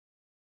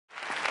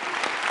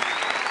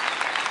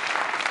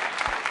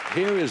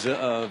Here is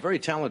a very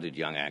talented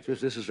young actress.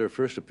 This is her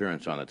first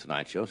appearance on The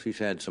Tonight Show. She's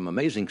had some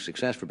amazing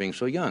success for being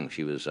so young.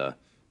 She was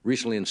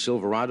recently in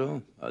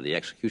Silverado, the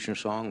Executioner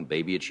song,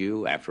 Baby It's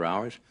You, After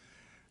Hours.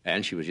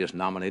 And she was just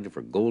nominated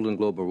for Golden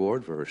Globe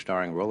Award for her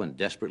starring role in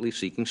Desperately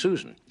Seeking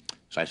Susan.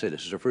 So I say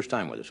this is her first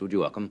time with us. Would you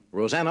welcome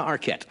Rosanna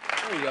Arquette?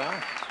 There you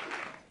are.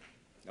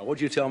 Now,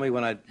 what'd you tell me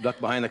when I ducked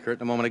behind the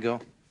curtain a moment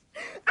ago?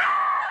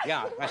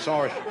 Yeah, I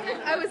saw her.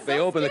 I was so They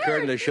opened scared. the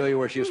curtain to show you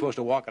where she was supposed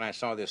to walk, and I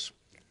saw this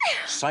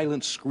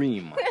silent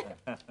scream.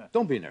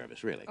 Don't be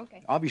nervous, really.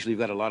 Okay. Obviously, you've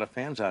got a lot of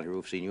fans out here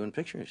who've seen you in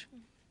pictures.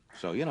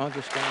 So, you know,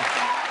 just take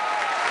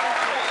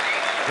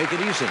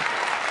it easy.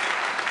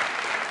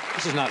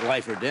 This is not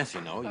life or death,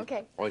 you know. Okay.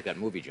 You've always got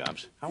movie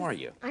jobs. How are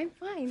you? I'm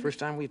fine. First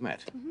time we've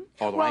met.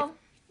 Well,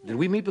 Did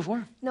we meet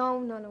before? No,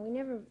 we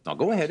never. No,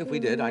 go ahead if we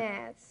did.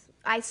 Met.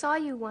 I saw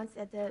you once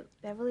at the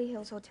Beverly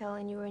Hills Hotel,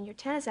 and you were in your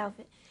tennis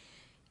outfit.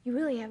 You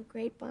really have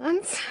great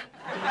buns.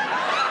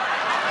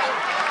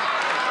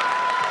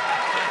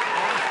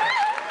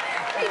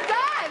 He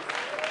does.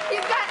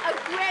 You've got a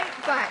great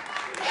butt.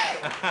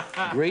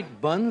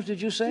 Great buns,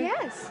 did you say?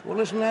 Yes. Well,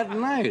 isn't that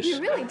nice?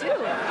 You really do.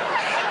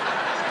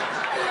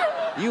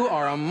 You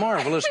are a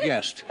marvelous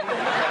guest.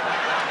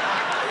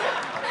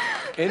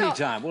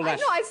 Anytime. Well, I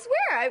that's... know, I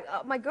swear.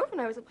 My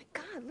girlfriend, I was like, my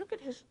God, look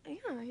at his...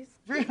 Yeah, he's...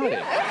 Really?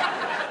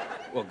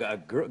 Well,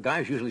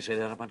 guys usually say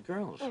that about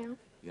girls. Yeah.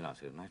 You know,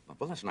 nice.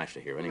 Well, that's nice to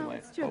hear anyway.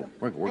 It's true.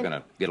 We're going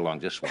to get along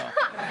just swell.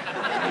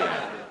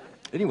 Yeah.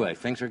 Anyway,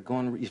 things are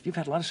going... You've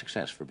had a lot of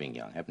success for being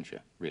young, haven't you?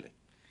 Really?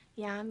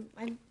 Yeah,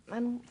 I'm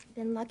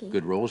been lucky.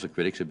 Good roles. The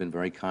critics have been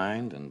very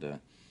kind, and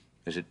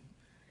is it...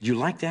 Do you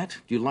like that?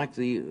 Do you like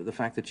the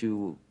fact that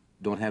you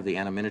don't have the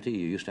anonymity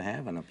you used to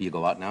have, and you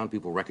go out now and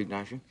people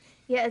recognize you?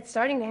 Yeah, it's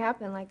starting to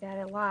happen like that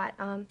a lot.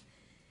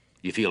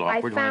 You feel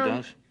awkward when it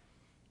does?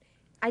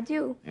 I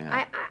do.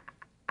 Yeah.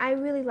 I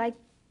really like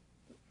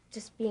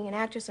just being an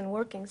actress and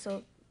working,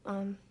 so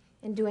and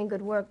doing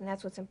good work, and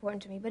that's what's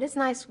important to me. But it's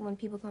nice when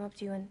people come up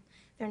to you and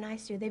they're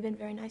nice to you. They've been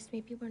very nice to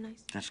me. People are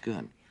nice. That's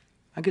good.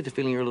 I get the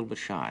feeling you're a little bit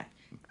shy.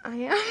 I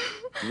am.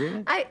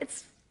 Really?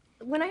 It's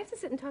when I have to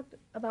sit and talk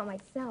about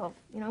myself.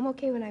 You know, I'm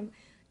okay when I'm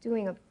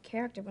doing a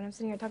character, but I'm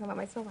sitting here talking about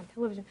myself on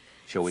television.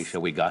 Shall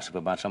we gossip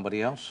about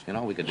somebody else? You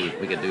know, we could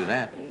do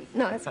that.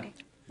 No, that's okay.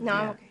 No,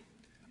 I'm okay.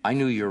 I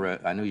knew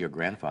your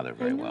grandfather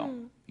very well.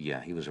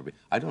 Yeah, he was a...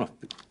 I don't know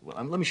if...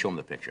 Well, let me show him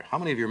the picture. How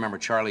many of you remember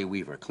Charlie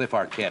Weaver, Cliff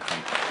Arquette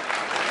from...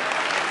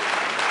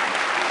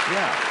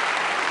 Yeah.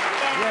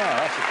 Yeah,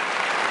 that's it.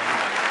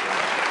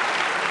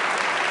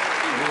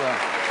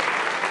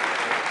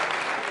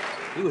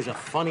 He was a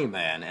funny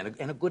man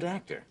and a good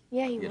actor.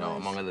 Yeah, he was. You know,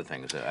 among other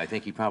things. I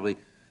think he probably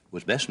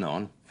was best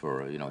known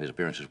for, you know, his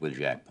appearances with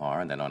Jack Parr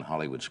and then on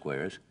Hollywood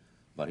Squares.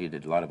 But he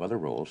did a lot of other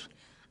roles.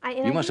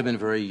 You must have been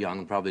very young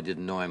and probably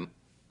didn't know him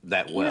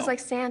that well. He was like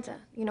Santa.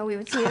 You know, we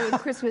would see him at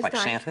Christmas Like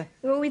time. Santa?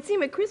 Well, we'd see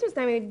him at Christmas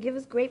time. He'd give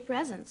us great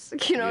presents.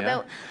 You know,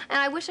 Yeah. and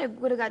I wish I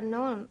would have gotten to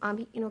know him.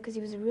 You know, because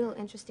he was a real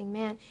interesting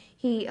man.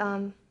 He,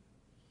 you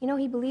know,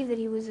 he believed that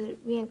he was a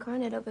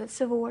reincarnate of a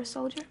Civil War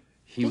soldier.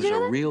 He was a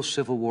real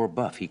Civil War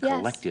buff. He Yes.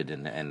 collected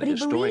and But he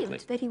historically.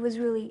 believed that he was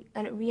really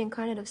a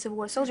reincarnate of Civil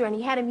War soldier, and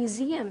he had a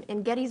museum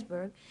in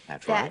Gettysburg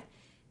That's right.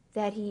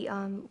 that he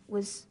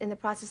was in the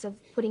process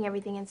of putting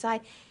everything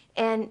inside,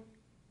 and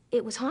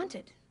it was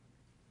haunted.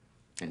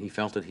 And he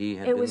felt that he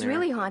had It been was there.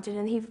 really haunted,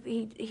 and he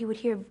would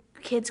hear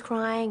kids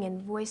crying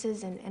and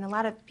voices, and a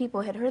lot of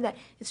people had heard that.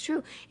 It's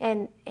true,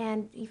 and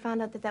he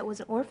found out that that was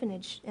an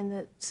orphanage in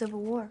the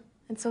Civil War,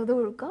 and so there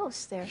were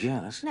ghosts there.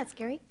 Yeah, Isn't that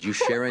scary? Do you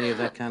share any of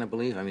that kind of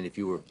belief? I mean, if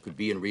you could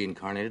be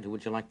reincarnated, who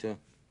do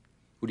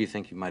you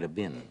think you might have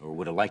been, or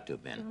would have liked to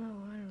have been? Oh, I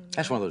don't know.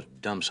 That's one of those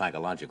dumb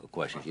psychological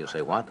questions. You'll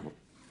say, what?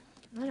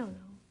 I don't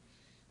know.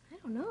 I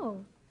don't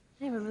know.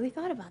 I never really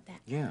thought about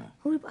that. Yeah.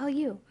 Who about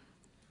you?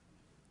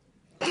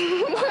 I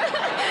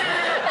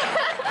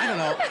don't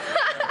know.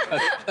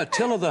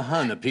 Attila the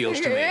Hun appeals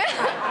to me.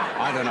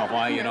 I don't know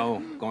why, you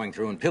know, going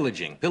through and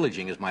pillaging.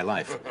 Pillaging is my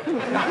life.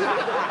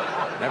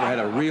 Never had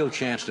a real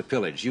chance to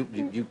pillage. Where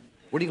do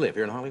you live?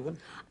 Here in Hollywood?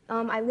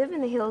 I live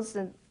in the hills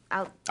and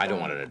out... I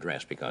don't want an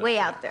address because... Way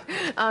out there.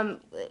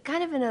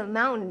 Kind of in a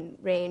mountain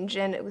range,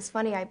 and it was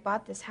funny, I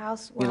bought this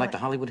house... You like the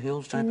Hollywood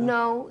Hills type of?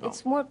 No,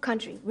 it's more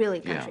country, really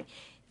country. Yeah.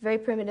 Very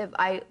primitive.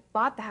 I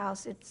bought the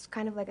house. It's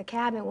kind of like a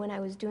cabin when I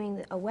was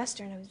doing a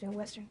Western. I was doing a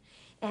Western.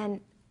 And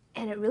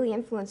it really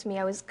influenced me.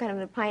 I was kind of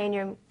in a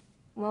pioneer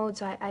mode,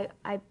 so I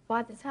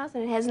bought this house,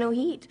 and it has no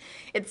heat.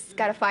 It's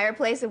got a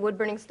fireplace, a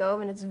wood-burning stove,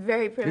 and it's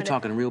very primitive. You're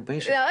talking real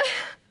basic. Yeah.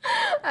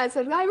 I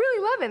said, I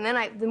really love it. And then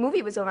the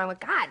movie was over. I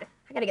went, God,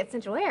 I got to get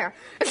central air.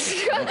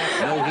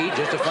 No heat,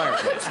 just a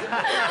fireplace.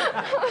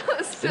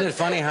 Isn't it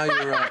funny how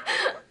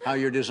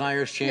your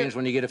desires change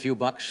when you get a few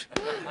bucks?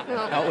 No.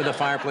 Out with a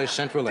fireplace,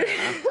 central air,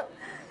 huh?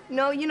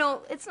 No, you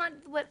know, it's not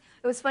what...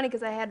 It was funny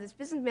because I had this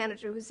business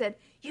manager who said,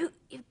 you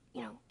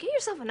know, get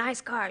yourself a nice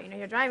car. You know,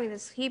 you're driving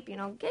this heap, you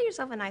know, get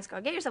yourself a nice car.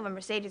 Get yourself a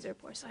Mercedes or a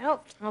Porsche. So I,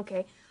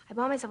 okay. I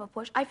bought myself a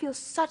Porsche. I feel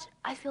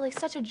like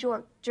such a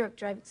jerk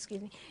driving,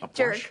 excuse me. A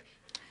jerk. Porsche?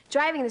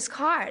 driving this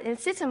car, and it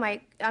sits in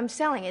my. I'm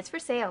selling it. It's for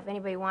sale if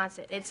anybody wants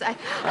it. It's I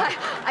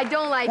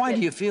don't like it. Why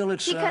do you feel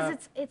it's?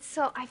 Because it's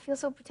so. I feel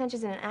so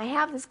pretentious in it. And I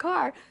have this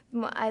car.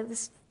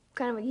 This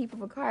kind of a heap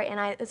of a car, and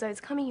as I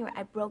was coming here,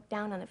 I broke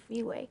down on the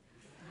freeway.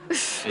 In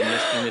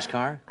this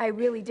car? I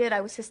really did.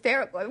 I was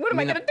hysterical. What am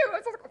I going to do?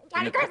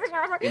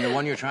 In the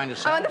one you're trying to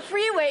sell? On the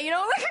freeway, you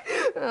know?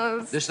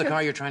 This is the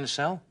car you're trying to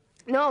sell?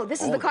 No,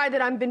 this is the car that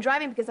I've been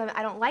driving because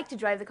I don't like to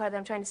drive the car that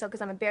I'm trying to sell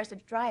because I'm embarrassed to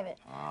drive it.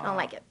 I don't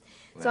like it.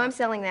 Well. So I'm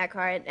selling that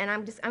car, and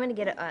I'm going to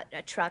get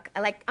a truck.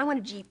 I want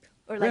a Jeep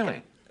or like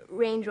a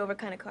Range Rover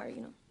kind of car,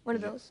 you know, one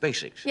of those.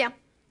 Basics? Yeah.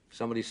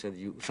 Somebody said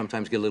you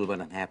sometimes get a little bit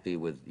unhappy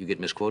with, you get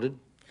misquoted?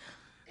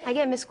 I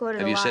get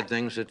misquoted a lot. Have you said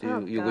things that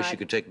you wish you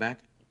could take back?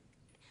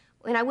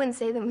 And I wouldn't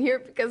say them here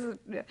because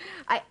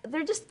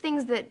they're just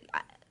things that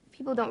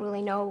people don't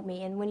really know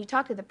me. And when you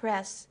talk to the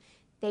press,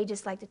 they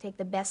just like to take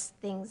the best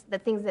things, the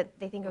things that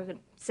they think are going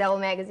to sell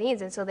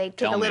magazines, and so they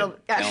take a little.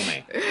 Tell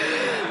me.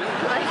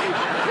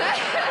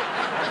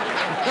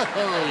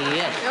 Oh,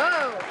 yes.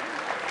 Oh.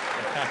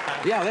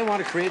 Yeah, they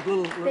want to create a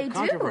little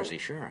controversy, do.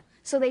 Sure.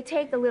 So they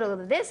take a little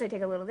of this, they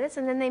take a little of this,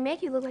 and then they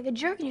make you look like a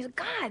jerk. And you say,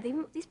 God,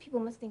 these people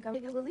must think I'm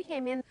really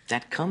came in.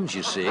 That comes,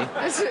 you see.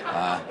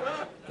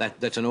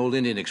 That's an old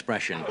Indian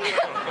expression.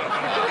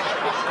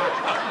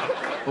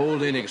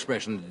 Old Indian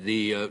expression.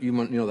 The you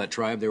know that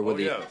tribe there with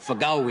the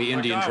Fagawi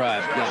Indian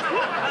tribe. Yeah.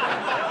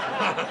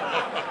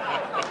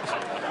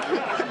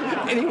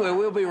 Anyway,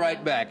 we'll be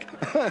right back.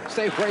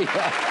 Stay where you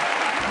are.